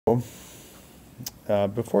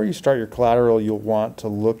Before you start your collateral, you'll want to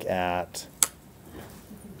look at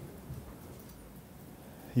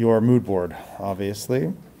your mood board,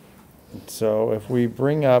 obviously. So if we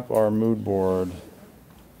bring up our mood board,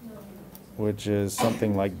 which is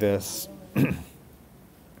something like this,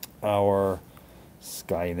 our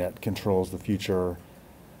Skynet controls the future.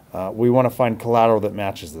 We want to find collateral that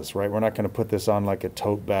matches this, right? We're not going to put this on like a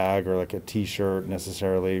tote bag or like a t-shirt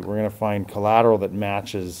necessarily. We're going to find collateral that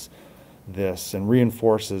matches this and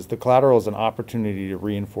reinforces. The collateral is an opportunity to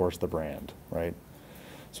reinforce the brand, right?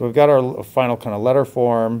 So we've got our final kind of letter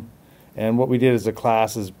form, and what we did as a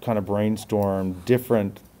class is kind of brainstorm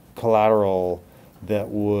different collateral that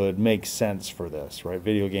would make sense for this, right?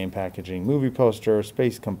 Video game packaging, movie poster,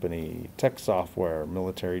 space company, tech software,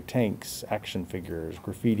 military tanks, action figures,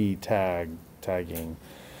 graffiti tagging,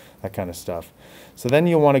 that kind of stuff. So then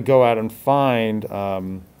you'll want to go out and find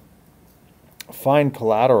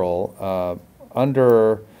collateral.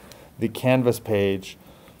 Under the Canvas page,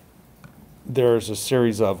 there's a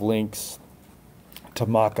series of links to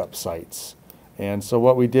mock-up sites. And so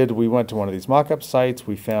what we did, we went to one of these mock-up sites,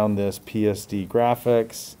 we found this PSD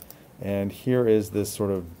graphics, and here is this sort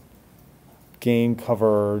of game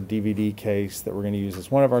cover DVD case that we're going to use as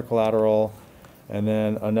one of our collateral. And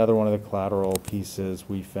then another one of the collateral pieces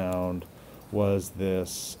we found was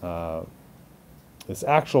this, this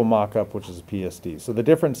actual mock-up, which is a PSD. So the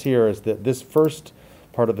difference here is that this first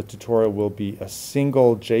part of the tutorial will be a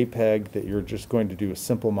single JPEG that you're just going to do a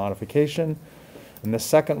simple modification. And the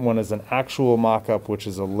second one is an actual mock-up, which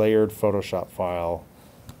is a layered Photoshop file.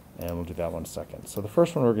 And we'll do that one second. So the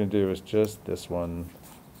first one we're going to do is just this one.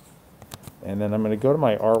 And then I'm going to go to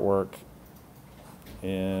my artwork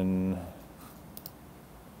in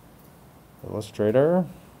Illustrator.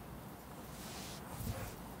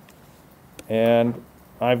 And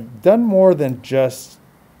I've done more than just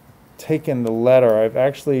taken the letter. I've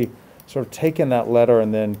actually sort of taken that letter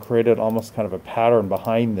and then created almost kind of a pattern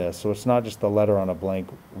behind this. So it's not just the letter on a blank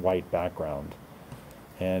white background.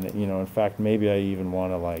 And, you know, in fact, maybe I even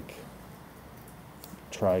want to like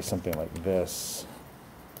try something like this.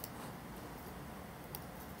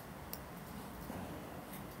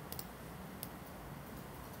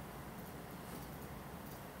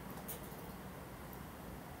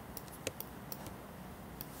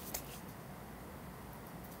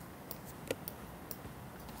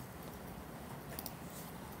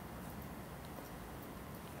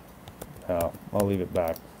 I'll leave it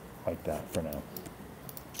back like that for now.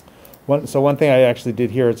 So one thing I actually did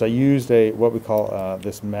here is I used what we call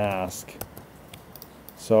this mask.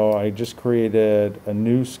 So I just created a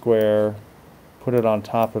new square, put it on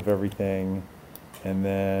top of everything, and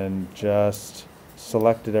then just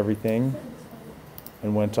selected everything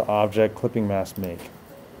and went to Object, Clipping Mask, Make.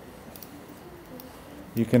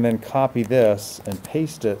 You can then copy this and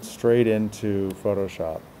paste it straight into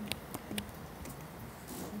Photoshop.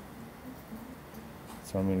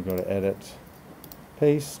 So I'm going to go to Edit,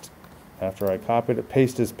 Paste. After I copied it,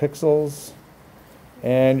 paste as pixels.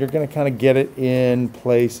 And you're going to kind of get it in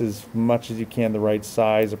place as much as you can, the right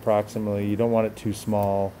size approximately. You don't want it too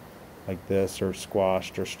small like this or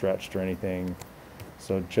squashed or stretched or anything.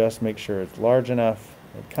 So just make sure it's large enough,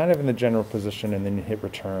 kind of in the general position, and then you hit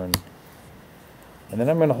Return. And then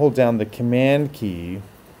I'm going to hold down the Command key,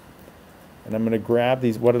 and I'm going to grab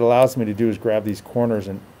these. What it allows me to do is grab these corners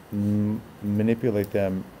and manipulate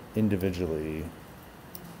them individually.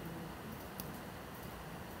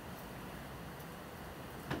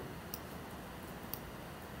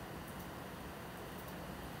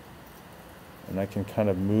 And I can kind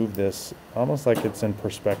of move this almost like it's in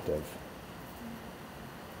perspective.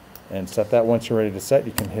 And set that. Once you're ready to set,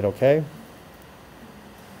 you can hit OK.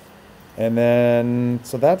 And then,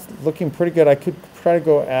 so that's looking pretty good. I could try to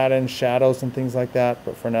go add in shadows and things like that,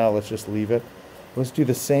 but for now, let's just leave it. Let's do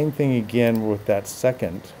the same thing again with that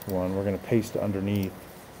second one. We're going to paste underneath.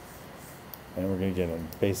 And we're going to get a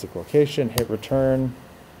basic location, hit Return.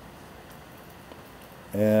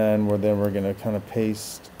 And then we're going to kind of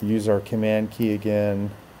paste, use our Command key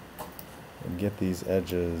again, and get these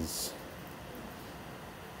edges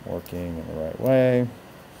working in the right way.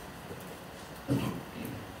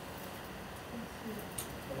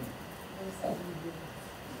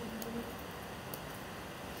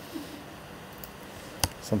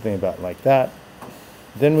 Something about like that.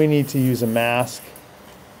 Then we need to use a mask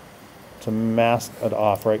to mask it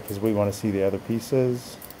off, right? Because we want to see the other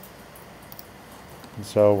pieces. And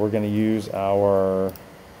so we're going to use our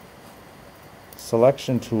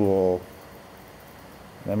selection tool.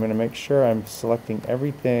 And I'm going to make sure I'm selecting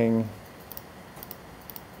everything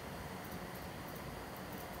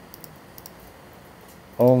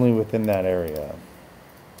only within that area.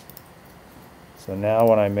 So now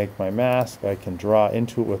when I make my mask, I can draw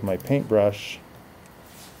into it with my paintbrush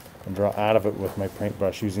and draw out of it with my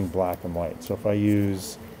paintbrush using black and white. So if I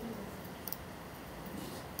use,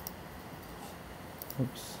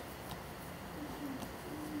 oops,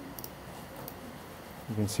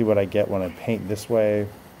 you can see what I get when I paint this way.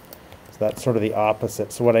 So that's sort of the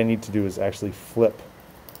opposite. So what I need to do is actually flip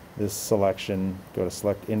this selection, go to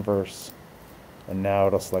select inverse, and now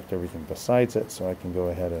it'll select everything besides it, so I can go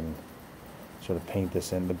ahead and sort of paint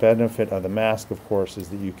this in. The benefit of the mask, of course, is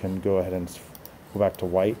that you can go ahead and go back to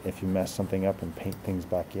white if you mess something up and paint things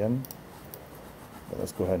back in. But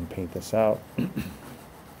let's go ahead and paint this out.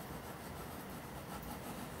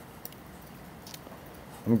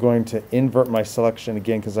 I'm going to invert my selection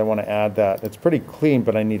again because I want to add that. It's pretty clean,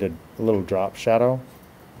 but I need a little drop shadow.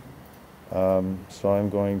 So I'm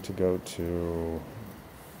going to go to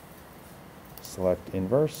select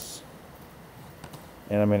inverse,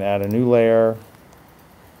 and I'm going to add a new layer,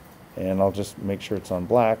 and I'll just make sure it's on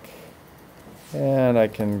black, and I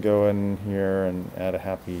can go in here and add a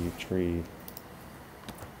happy tree.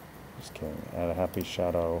 Just kidding. Add a happy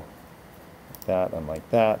shadow like that and like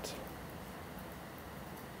that.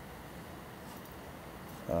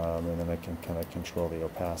 And then I can kind of control the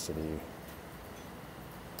opacity.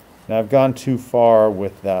 Now I've gone too far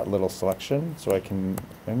with that little selection, so I can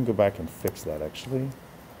go back and fix that actually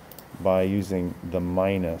by using the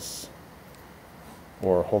minus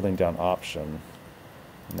or holding down Option,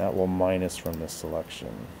 and that will minus from this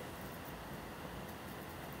selection.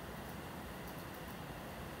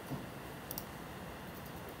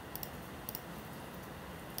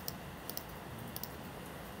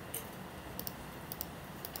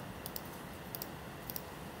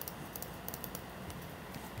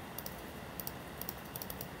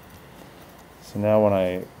 So now when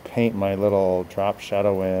I paint my little drop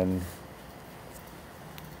shadow in,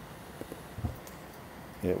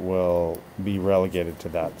 it will be relegated to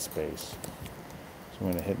that space. So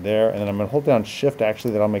I'm going to hit there, and then I'm going to hold down Shift,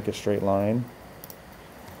 actually, that'll make a straight line.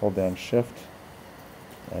 Hold down Shift,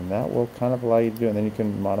 and that will kind of allow you to do it. And then you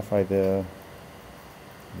can modify the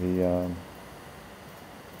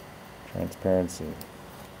transparency.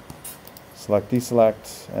 Select,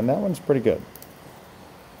 deselect, and that one's pretty good.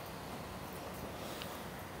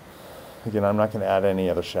 Again, I'm not going to add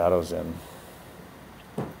any other shadows in.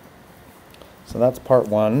 So that's part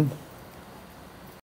one.